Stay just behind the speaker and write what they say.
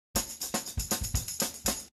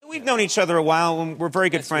We've known each other a while, and we're very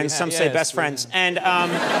good friends. Some say best friends. And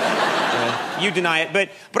you deny it. But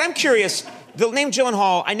I'm curious, the name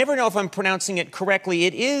Gyllenhaal, I never know if I'm pronouncing it correctly.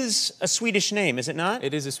 It is a Swedish name, is it not?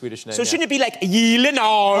 It is a Swedish name, So shouldn't it be like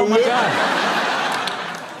Gyllenhaal? Oh, my God.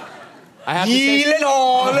 I have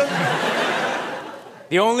Gyllenhaal.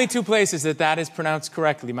 The only two places that is pronounced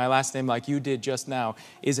correctly, my last name, like you did just now,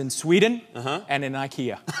 is in Sweden and in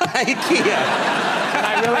IKEA. IKEA. And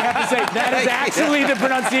I really have to say, that is actually the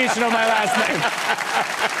pronunciation of my last name.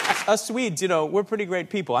 Us Swedes, you know, we're pretty great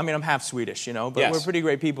people. I mean, I'm half Swedish, you know, but we're pretty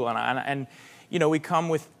great people. And you know, we come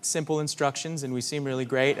with simple instructions and we seem really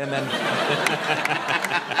great. And then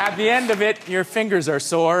at the end of it, your fingers are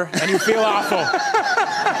sore and you feel awful.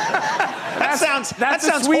 That's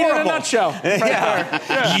sounds Sweden horrible. in a nutshell. Right there.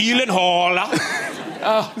 Gyllenhaal.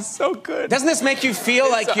 Oh, so good. Doesn't this make you feel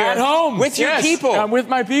like you're at home with your people? I'm with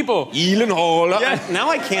my people. Gyllenhaal. Now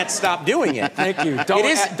I can't stop doing it. Thank you.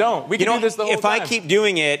 Don't. We can do this the whole time. If I keep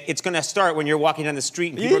doing it, it's going to start when you're walking down the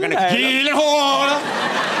street and people are going to Gyllenhaal.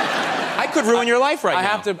 I could ruin your life right now.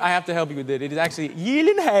 I have to help you with it. It is actually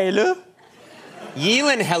Gyllenhaal.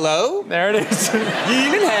 Gyllenhaal? There it is.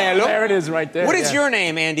 Gyllenhaal. There it is, right there. What is your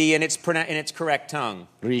name, Andy, in its correct tongue?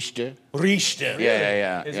 Richter. Richter.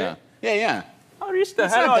 Yeah. Is it? Yeah. Oh, Richter.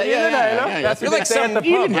 Hello, Gyllenhaal. That's You're like some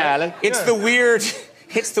Gyllenhaal.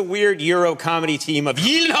 It's the weird Euro comedy team of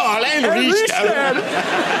Gyllenhaal and Richter.